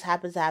 It just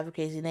happens to have a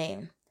crazy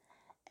name.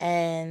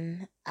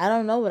 And I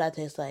don't know what I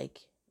taste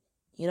like.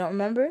 You don't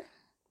remember?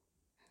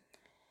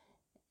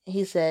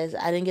 He says,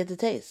 "I didn't get the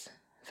taste."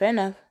 Fair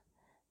enough.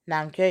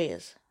 Now I'm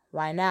curious.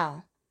 Why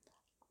now?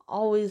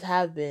 Always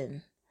have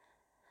been.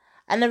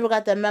 I never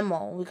got that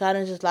memo. We kind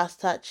of just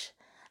lost touch.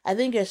 I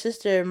think your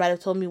sister might have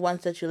told me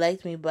once that you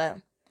liked me, but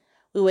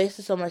we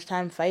wasted so much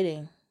time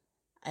fighting.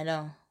 I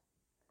know.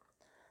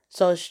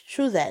 So it's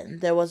true then.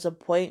 There was a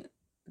point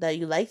that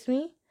you liked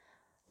me?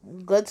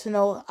 Good to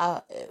know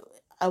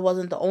I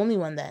wasn't the only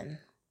one then.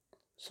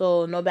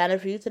 So no banner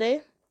for you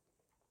today?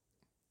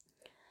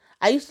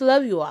 I used to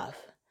love you off.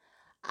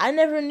 I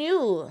never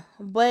knew,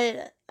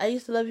 but I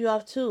used to love you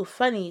off too.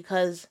 Funny,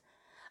 because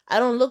I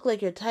don't look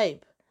like your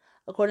type,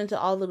 according to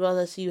all the girls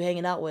I see you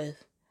hanging out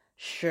with.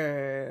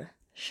 Sure.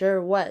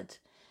 Sure what?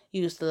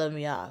 You used to love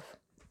me off.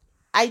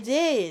 I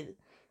did.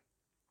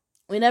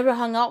 We never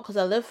hung out because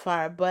I lived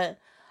far, but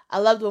I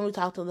loved when we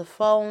talked on the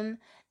phone,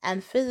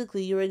 and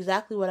physically you were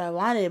exactly what I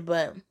wanted,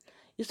 but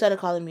you started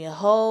calling me a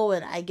hoe,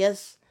 and I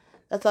guess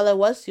that's all I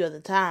was to you at the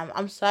time.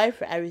 I'm sorry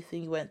for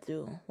everything you went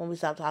through when we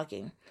stopped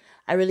talking.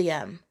 I really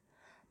am.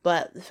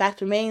 But the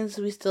fact remains,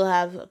 we still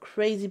have a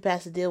crazy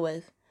past to deal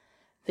with.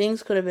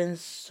 Things could have been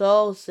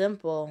so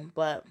simple,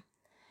 but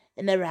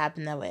it never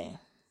happened that way.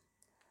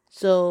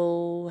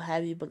 So,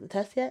 have you booked the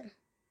test yet?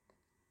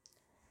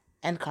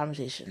 End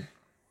conversation.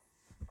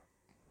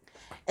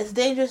 It's a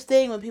dangerous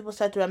thing when people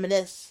start to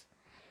reminisce.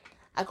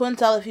 I couldn't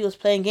tell if he was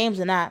playing games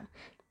or not.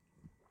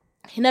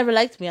 He never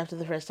liked me after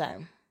the first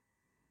time.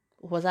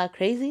 Was I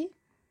crazy?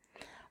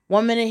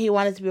 One minute he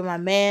wanted to be my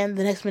man,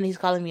 the next minute he's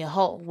calling me a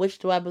hoe. Which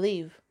do I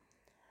believe?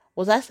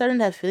 Was I starting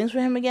to have feelings for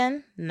him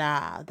again?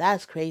 Nah,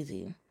 that's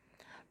crazy.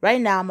 Right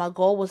now, my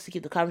goal was to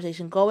keep the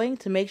conversation going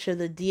to make sure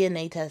the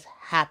DNA test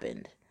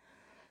happened.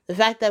 The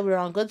fact that we were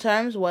on good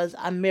terms was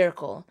a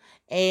miracle,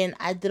 and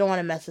I didn't want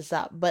to mess this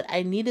up, but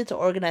I needed to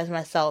organize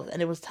myself,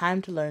 and it was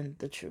time to learn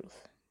the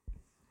truth.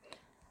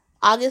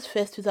 August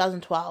 5th,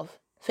 2012.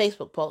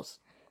 Facebook post.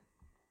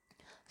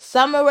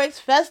 Summerworks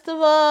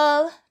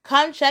Festival!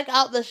 Come check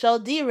out the show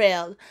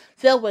Derailed,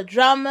 filled with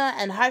drama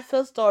and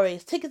heartfelt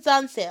stories. Tickets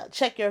on sale.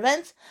 Check your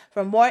events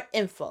for more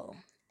info.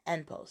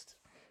 End post.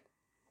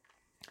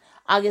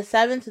 August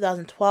 7th,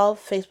 2012.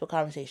 Facebook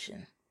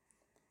conversation.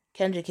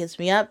 Kendrick hits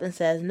me up and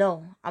says,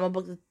 "No, I'm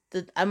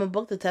gonna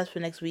book the test for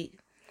next week.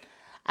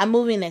 I'm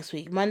moving next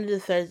week, Monday to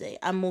Thursday.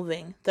 I'm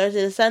moving.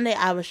 Thursday to Sunday,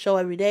 I have a show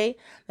every day.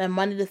 Then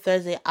Monday to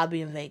Thursday, I'll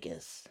be in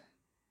Vegas."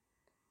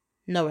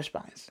 No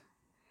response.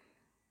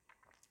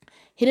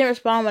 He didn't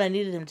respond when I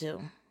needed him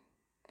to.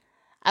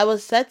 I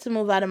was set to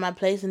move out of my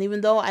place, and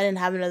even though I didn't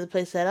have another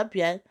place set up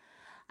yet,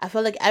 I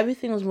felt like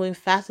everything was moving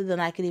faster than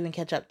I could even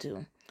catch up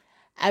to.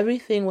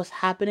 Everything was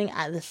happening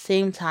at the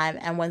same time,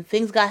 and when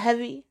things got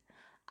heavy,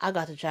 I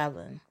got to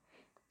traveling.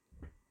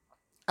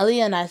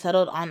 Aaliyah and I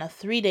settled on a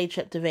 3-day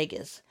trip to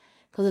Vegas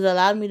because it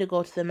allowed me to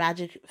go to the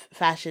Magic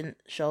Fashion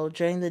Show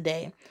during the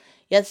day,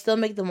 yet still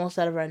make the most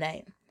out of our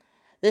night.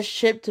 This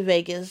trip to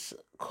Vegas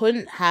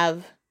couldn't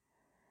have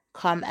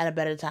come at a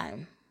better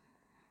time.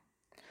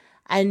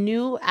 I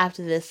knew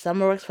after this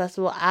Summerworks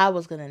Festival I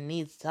was going to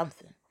need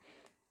something.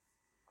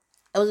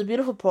 It was a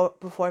beautiful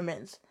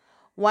performance,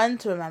 one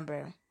to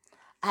remember.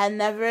 I had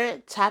never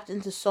tapped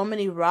into so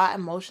many raw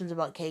emotions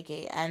about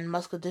KK and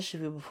muscular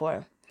dystrophy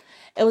before.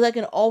 It was like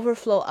an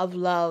overflow of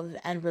love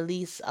and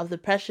release of the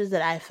pressures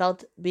that I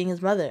felt being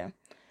his mother,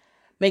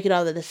 making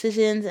all the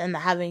decisions and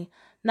having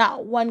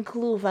not one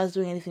clue if I was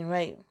doing anything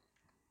right.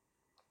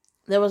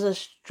 There was a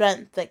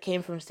strength that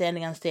came from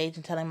standing on stage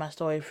and telling my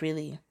story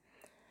freely.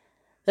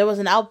 There was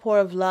an outpour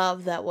of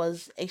love that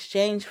was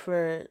exchanged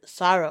for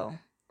sorrow.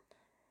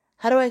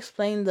 How do I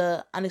explain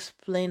the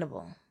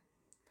unexplainable?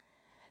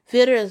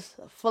 Theater is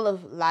full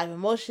of live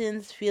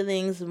emotions,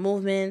 feelings,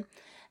 movement,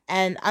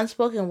 and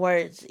unspoken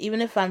words.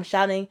 Even if I'm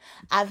shouting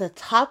at the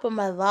top of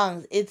my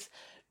lungs, it's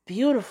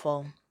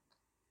beautiful.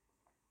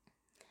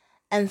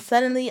 And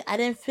suddenly, I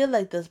didn't feel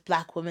like this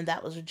black woman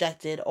that was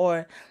rejected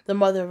or the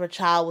mother of a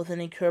child with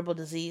an incurable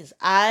disease.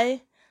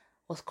 I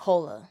was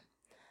Cola,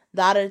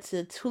 daughter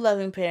to two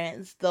loving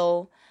parents.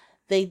 Though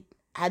they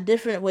had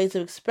different ways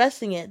of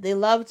expressing it, they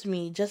loved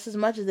me just as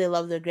much as they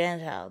loved their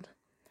grandchild.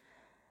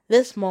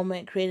 This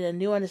moment created a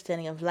new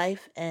understanding of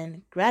life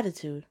and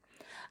gratitude.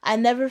 I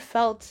never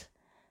felt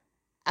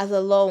as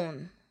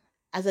alone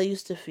as I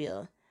used to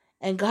feel,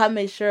 and God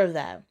made sure of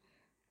that.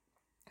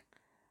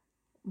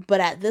 But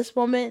at this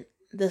moment,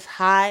 this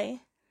high,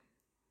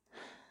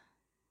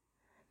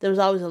 there was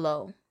always a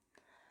low.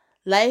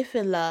 Life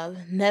and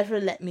love never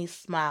let me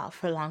smile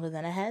for longer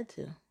than I had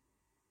to.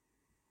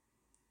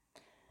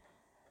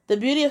 The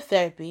beauty of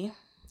therapy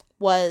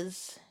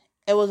was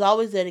it was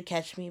always there to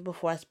catch me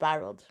before I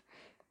spiraled.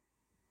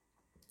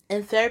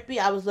 In therapy,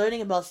 I was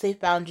learning about safe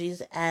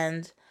boundaries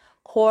and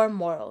core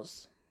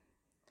morals.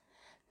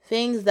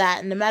 Things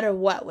that, no matter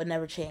what, would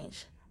never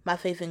change. My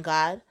faith in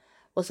God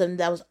was something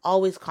that was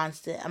always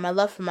constant, and my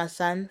love for my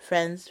son,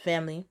 friends,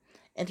 family,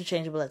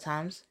 interchangeable at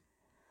times.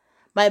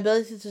 My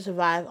ability to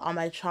survive all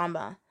my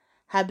trauma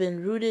have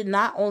been rooted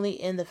not only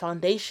in the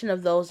foundation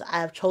of those I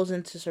have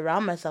chosen to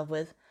surround myself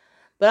with,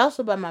 but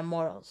also by my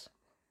morals.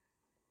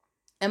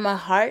 In my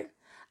heart,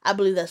 I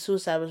believe that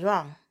suicide was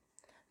wrong.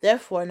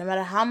 Therefore, no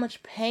matter how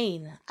much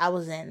pain I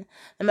was in,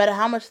 no matter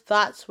how much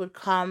thoughts would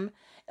come,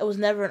 it was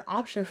never an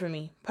option for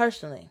me,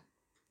 personally.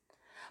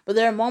 But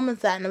there are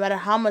moments that, no matter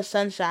how much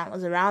sunshine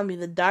was around me,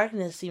 the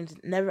darkness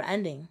seemed never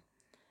ending.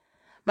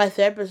 My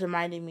therapist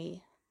reminded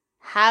me,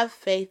 have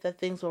faith that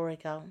things will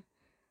work out.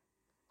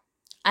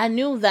 I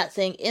knew that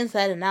saying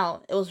inside and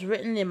out. It was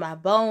written in my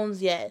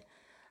bones, yet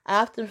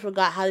I often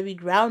forgot how to be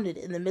grounded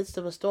in the midst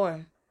of a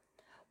storm.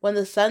 When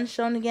the sun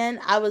shone again,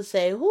 I would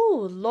say,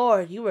 "Ooh,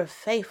 Lord, you were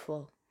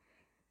faithful."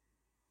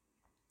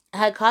 I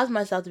had caused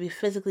myself to be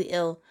physically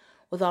ill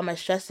with all my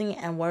stressing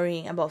and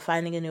worrying about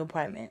finding a new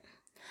apartment.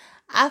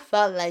 I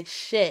felt like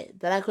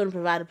shit that I couldn't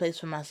provide a place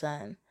for my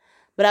son,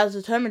 but I was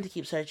determined to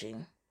keep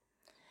searching.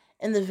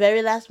 In the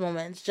very last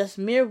moments, just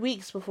mere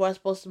weeks before I was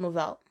supposed to move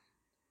out,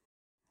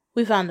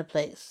 we found a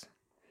place.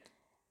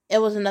 It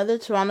was another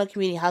Toronto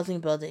community housing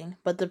building,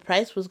 but the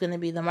price was going to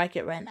be the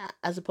market rent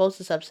as opposed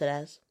to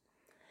subsidized.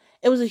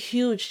 It was a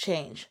huge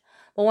change,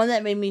 but one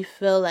that made me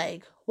feel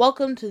like,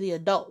 welcome to the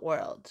adult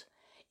world.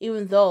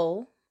 Even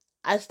though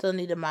I still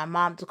needed my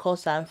mom to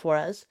co-sign for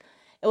us,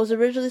 it was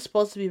originally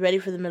supposed to be ready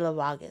for the middle of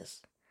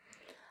August.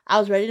 I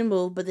was ready to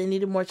move, but they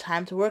needed more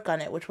time to work on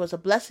it, which was a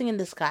blessing in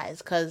disguise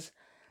because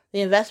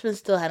the investment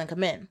still hadn't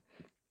come in.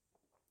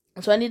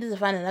 So I needed to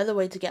find another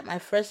way to get my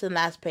first and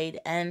last paid,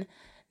 and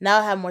now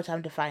I have more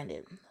time to find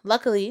it.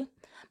 Luckily,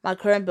 my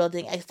current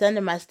building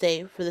extended my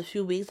stay for the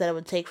few weeks that it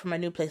would take for my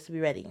new place to be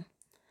ready.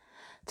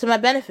 To my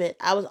benefit,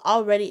 I was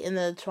already in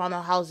the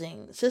Toronto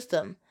housing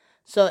system,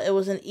 so it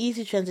was an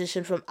easy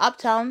transition from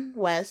Uptown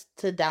West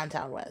to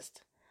Downtown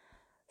West.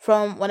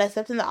 From when I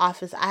stepped in the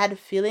office, I had a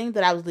feeling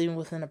that I was leaving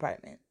with an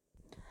apartment.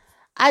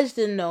 I just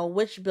didn't know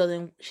which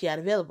building she had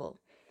available.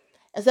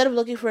 Instead of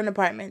looking for an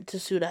apartment to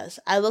suit us,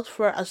 I looked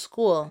for a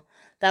school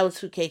that would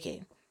suit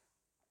KK.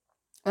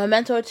 My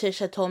mentor Tish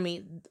had told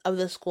me of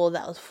the school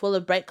that was full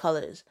of bright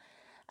colors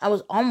and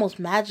was almost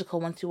magical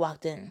once you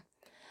walked in.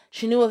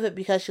 She knew of it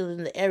because she lived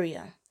in the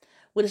area.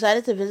 We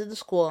decided to visit the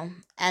school,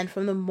 and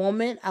from the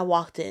moment I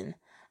walked in,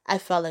 I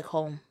felt like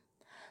home.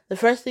 The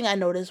first thing I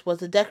noticed was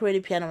the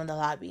decorated piano in the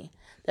lobby.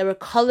 There were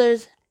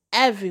colors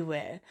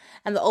everywhere,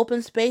 and the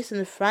open space in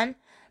the front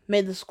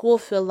made the school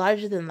feel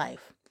larger than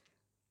life.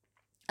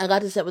 I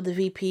got to sit with the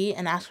VP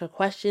and ask her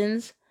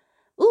questions.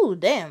 Ooh,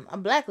 damn, a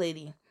black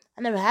lady.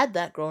 I never had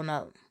that growing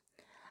up.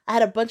 I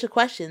had a bunch of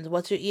questions.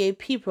 What's your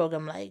EAP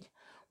program like?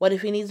 What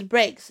if he needs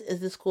breaks?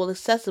 Is the school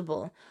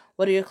accessible?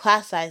 What are your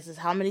class sizes?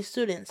 How many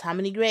students? How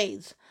many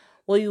grades?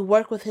 Will you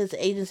work with his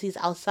agencies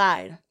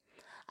outside?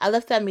 I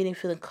left that meeting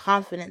feeling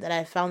confident that I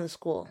had found the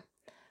school.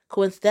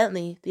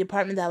 Coincidentally, the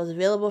apartment that was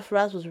available for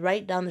us was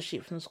right down the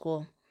street from the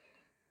school.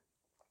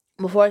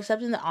 Before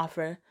accepting the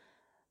offer,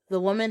 the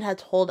woman had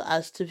told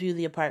us to view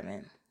the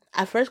apartment.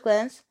 At first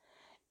glance,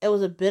 it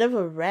was a bit of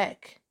a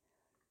wreck.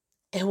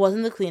 It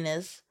wasn't the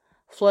cleanest.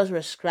 Floors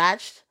were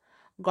scratched,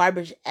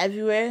 garbage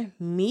everywhere,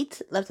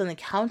 meat left on the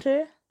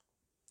counter.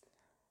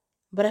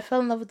 But I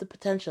fell in love with the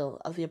potential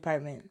of the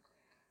apartment.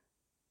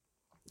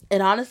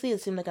 And honestly,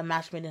 it seemed like a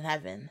match made in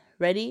heaven.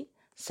 Ready,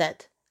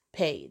 set,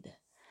 paid.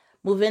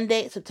 Move-in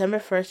date, September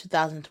 1st,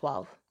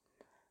 2012.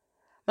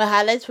 My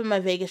highlights from my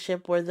Vegas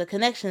trip were the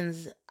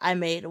connections I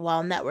made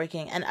while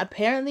networking, and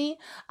apparently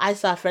I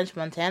saw French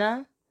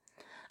Montana.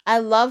 I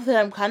love that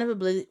I'm kind of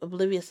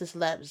oblivious to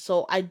celebs,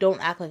 so I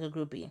don't act like a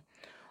groupie.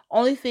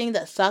 Only thing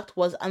that sucked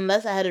was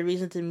unless I had a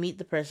reason to meet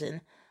the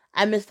person,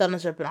 I missed out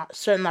on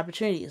certain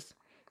opportunities.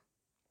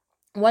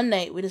 One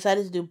night, we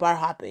decided to do bar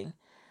hopping.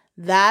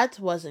 That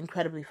was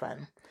incredibly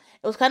fun.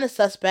 It was kind of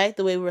suspect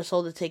the way we were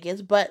sold the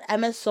tickets, but I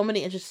met so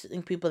many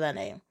interesting people that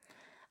night.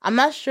 I'm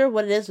not sure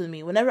what it is with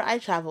me. Whenever I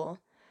travel,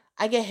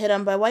 I get hit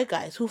on by white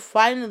guys who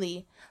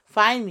finally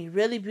find me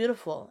really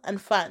beautiful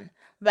and fun.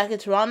 Back in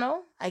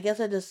Toronto, I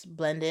guess I just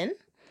blend in.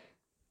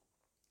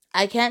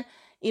 I can't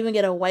even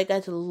get a white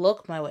guy to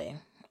look my way.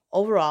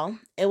 Overall,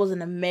 it was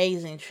an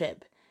amazing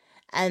trip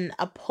and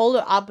a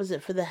polar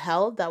opposite for the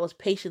hell that was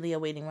patiently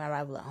awaiting my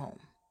arrival at home.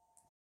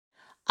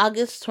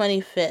 August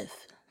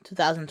 25th,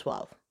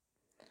 2012.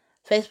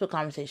 Facebook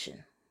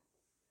conversation.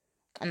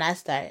 And I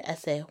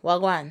say,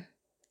 Wagwan.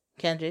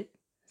 Kendrick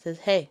says,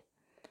 hey,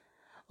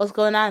 what's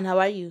going on? How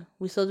are you?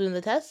 We still doing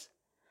the test?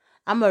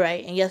 I'm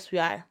alright, and yes, we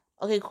are.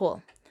 Okay,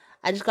 cool.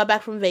 I just got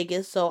back from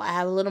Vegas, so I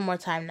have a little more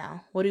time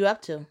now. What are you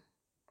up to?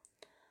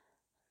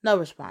 No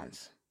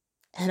response.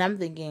 And I'm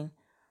thinking,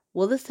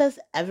 will this test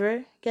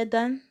ever get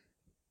done?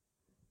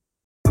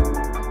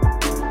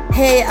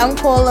 Hey, I'm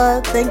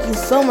Kola. Thank you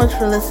so much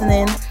for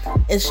listening.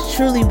 It's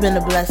truly been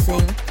a blessing.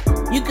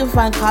 You can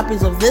find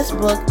copies of this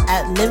book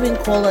at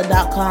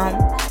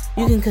livingkola.com.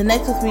 You can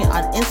connect with me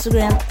on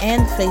Instagram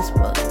and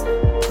Facebook.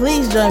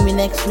 Please join me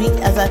next week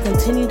as I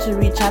continue to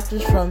read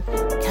chapters from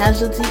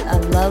Casualty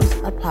of Love's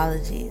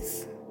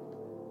Apologies.